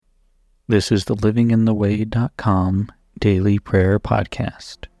This is the LivingInTheWay.com Daily Prayer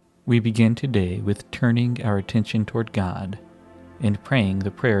Podcast. We begin today with turning our attention toward God and praying the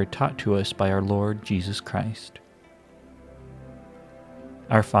prayer taught to us by our Lord Jesus Christ.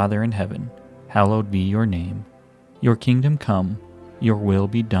 Our Father in heaven, hallowed be your name. Your kingdom come, your will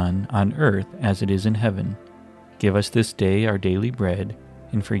be done on earth as it is in heaven. Give us this day our daily bread,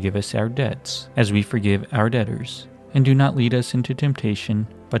 and forgive us our debts as we forgive our debtors. And do not lead us into temptation,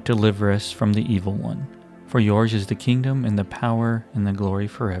 but deliver us from the evil one. For yours is the kingdom and the power and the glory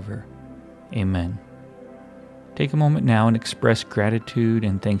forever. Amen. Take a moment now and express gratitude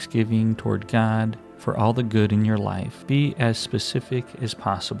and thanksgiving toward God for all the good in your life. Be as specific as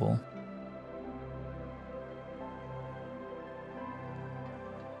possible.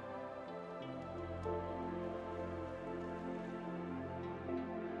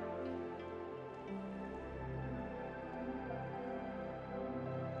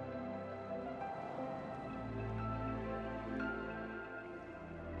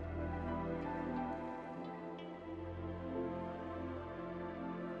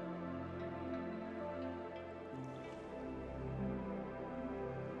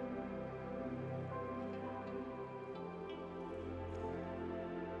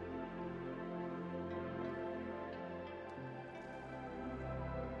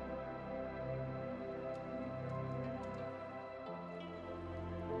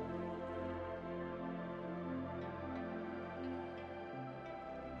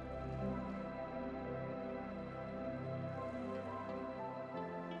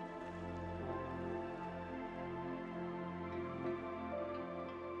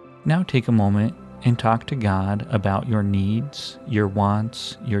 Now take a moment and talk to God about your needs, your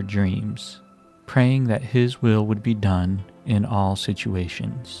wants, your dreams, praying that His will would be done in all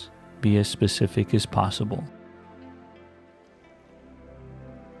situations. Be as specific as possible.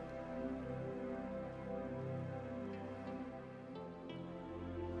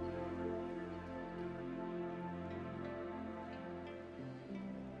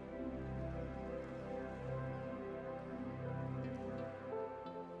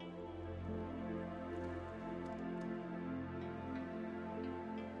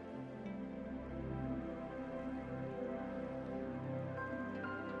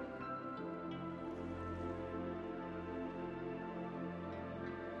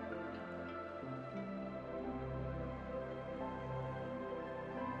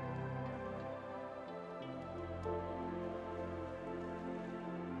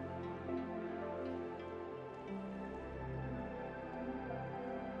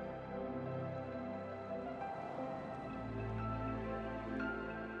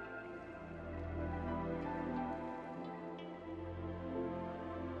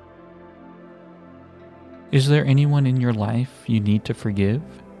 Is there anyone in your life you need to forgive?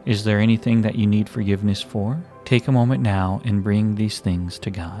 Is there anything that you need forgiveness for? Take a moment now and bring these things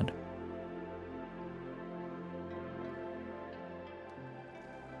to God.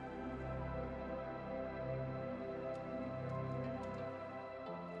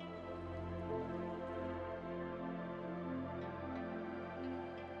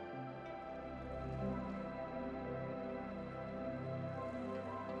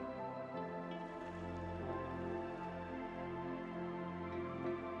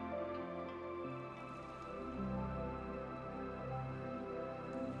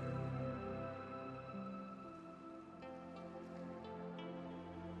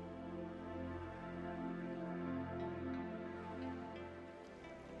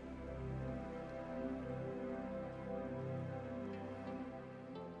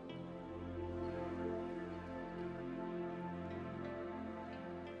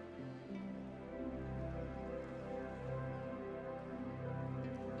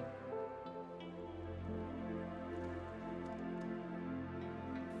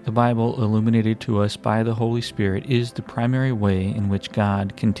 The Bible, illuminated to us by the Holy Spirit, is the primary way in which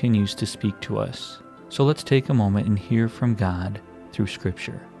God continues to speak to us. So let's take a moment and hear from God through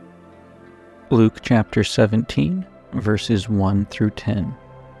Scripture. Luke chapter 17, verses 1 through 10.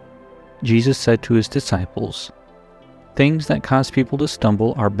 Jesus said to his disciples, "Things that cause people to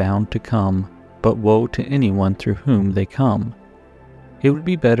stumble are bound to come, but woe to anyone through whom they come. It would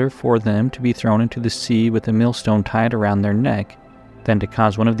be better for them to be thrown into the sea with a millstone tied around their neck than to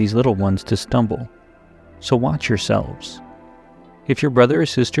cause one of these little ones to stumble. So watch yourselves. If your brother or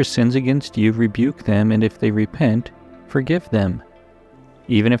sister sins against you, rebuke them, and if they repent, forgive them.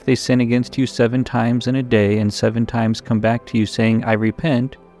 Even if they sin against you 7 times in a day and 7 times come back to you saying, 'I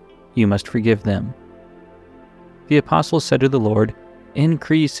repent,' you must forgive them." The apostles said to the Lord,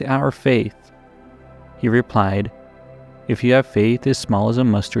 "Increase our faith." He replied, If you have faith as small as a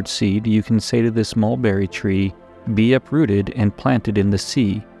mustard seed, you can say to this mulberry tree, "Be uprooted and planted in the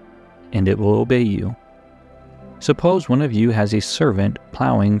sea," and it will obey you. Suppose one of you has a servant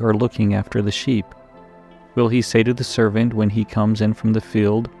plowing or looking after the sheep. Will he say to the servant when he comes in from the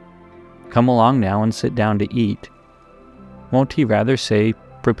field, "Come along now and sit down to eat"? Won't he rather say,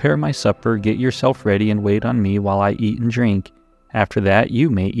 "Prepare my supper, get yourself ready, and wait on me while I eat and drink. After that you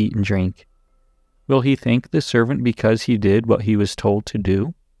may eat and drink"? Will he thank the servant because he did what he was told to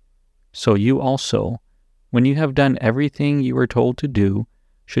do? So you also, when you have done everything you were told to do,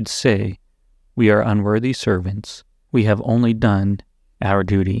 should say, "We are unworthy servants. We have only done our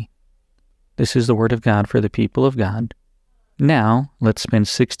duty." This is the word of God for the people of God. Now, let's spend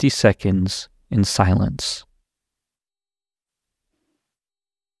 60 seconds in silence.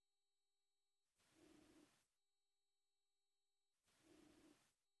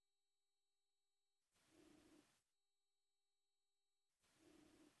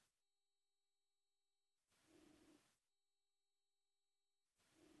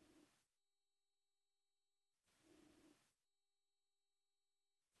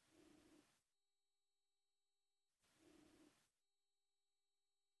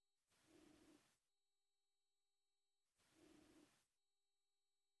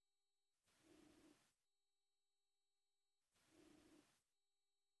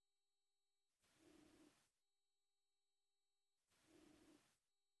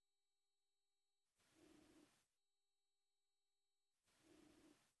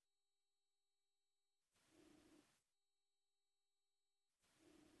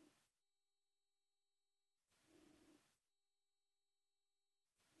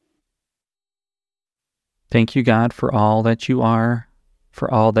 Thank you, God, for all that you are, for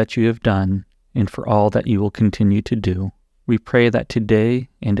all that you have done, and for all that you will continue to do. We pray that today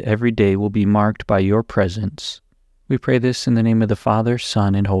and every day will be marked by your presence. We pray this in the name of the Father,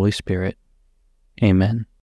 Son, and Holy Spirit. Amen.